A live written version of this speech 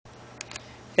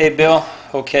Hey Bill,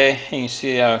 okay, you can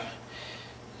see I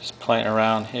was playing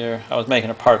around here. I was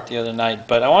making a part the other night,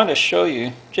 but I wanted to show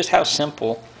you just how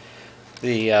simple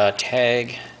the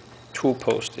Taig tool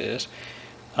post is.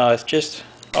 It's just,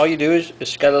 all you do is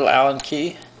it's got a little Allen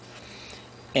key,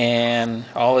 and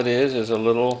all it is a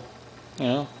little,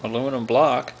 aluminum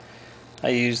block. I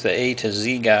use the A to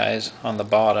Z guys on the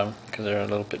bottom because they're a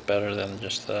little bit better than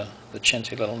just the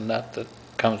chintzy little nut that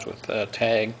comes with the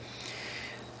Taig.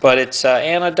 But it's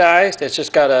anodized. It's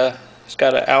just got an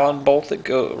Allen bolt that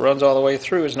runs all the way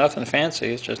through. It's nothing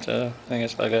fancy. It's just I think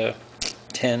it's like a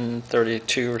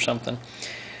 1032 or something.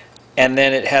 And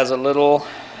then it has a little,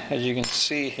 as you can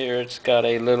see here, it's got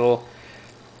a little.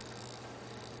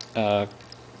 It's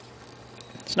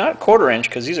not 1/4 inch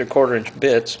because these are 1/4 inch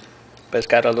bits, but it's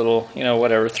got a little,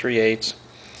 whatever, 3/8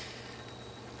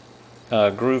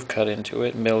 groove cut into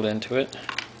it, milled into it,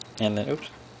 and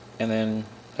then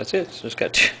that's it. So it's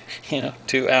got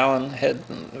two Allen head,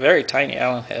 very tiny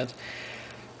Allen heads.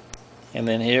 And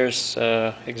then here's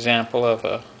an example of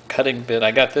a cutting bit.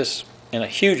 I got this in a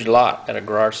huge lot at a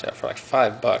garage sale for like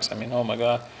 $5. I mean, oh my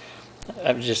God!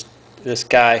 This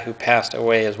guy who passed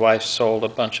away, his wife sold a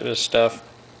bunch of his stuff,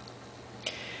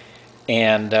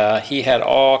 and he had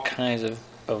all kinds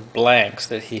of blanks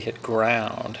that he had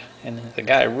ground, and the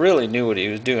guy really knew what he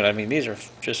was doing. I mean, these are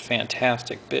just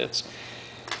fantastic bits.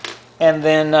 And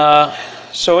then,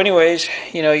 so anyways,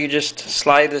 you just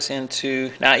slide this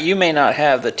into, now you may not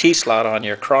have the T-slot on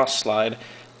your cross slide,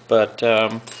 but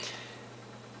I'm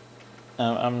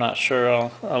not sure.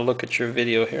 I'll look at your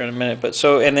video here in a minute. But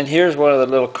so, and then here's one of the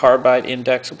little carbide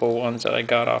indexable ones that I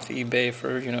got off eBay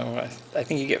for, I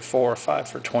think you get 4 or 5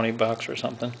 for $20 or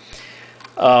something.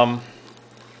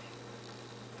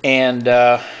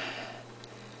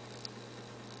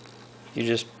 You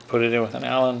just put it in with an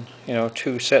Allen,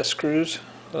 2 set screws,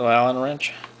 little Allen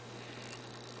wrench.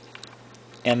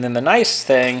 And then the nice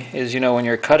thing is, when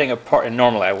you're cutting apart, and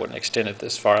normally I wouldn't extend it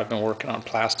this far, I've been working on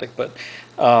plastic, but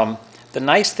the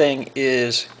nice thing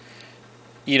is,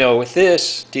 with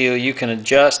this deal, you can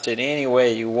adjust it any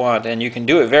way you want, and you can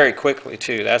do it very quickly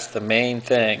too. That's the main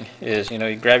thing, is,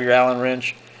 you grab your Allen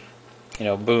wrench,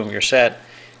 boom, you're set,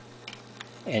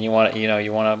 and you want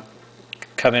to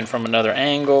come in from another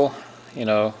angle,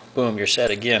 boom, you're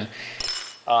set again.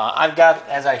 I've got,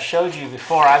 as I showed you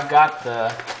before, I've got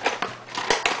the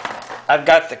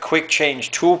quick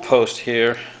change tool post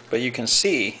here, but you can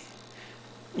see,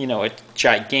 it's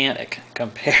gigantic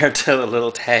compared to the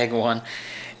little Taig one,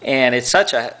 and it's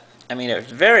such a,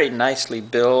 it's very nicely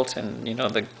built, and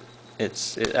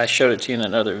I showed it to you in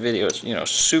another video. It's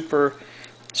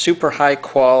super high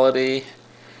quality,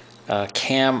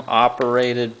 cam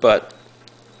operated, but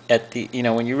at the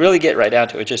when you really get right down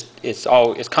to it,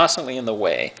 it's constantly in the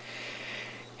way.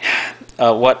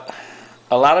 What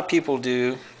a lot of people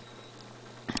do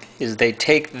is they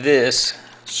take this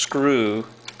screw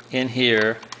in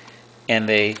here and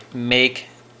they make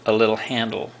a little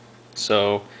handle.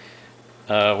 So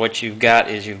what you've got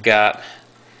is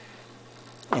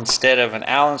instead of an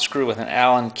Allen screw with an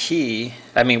Allen key,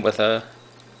 with an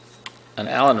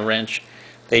Allen wrench,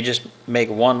 they just make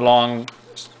one long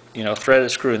threaded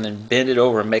screw and then bend it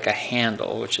over and make a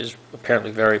handle, which is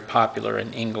apparently very popular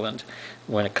in England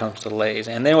when it comes to lathes.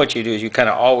 And then what you do is you kind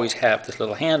of always have this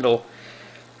little handle,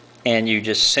 and you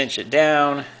just cinch it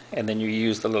down, and then you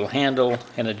use the little handle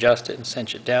and adjust it and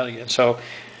cinch it down again. So,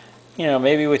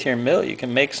 maybe with your mill you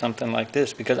can make something like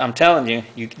this, because I'm telling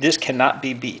you, this cannot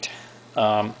be beat.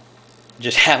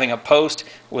 Just having a post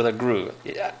with a groove,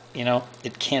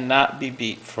 it cannot be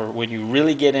beat. For when you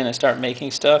really get in and start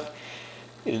making stuff,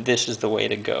 this is the way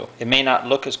to go. It may not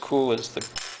look as cool as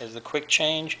the quick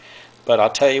change, but I'll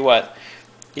tell you what,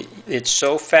 it's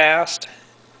so fast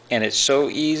and it's so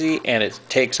easy and it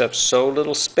takes up so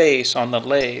little space on the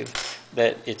lathe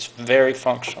that it's very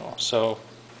functional. So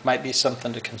might be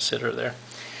something to consider there.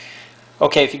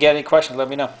 Okay, if you got any questions, let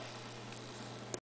me know.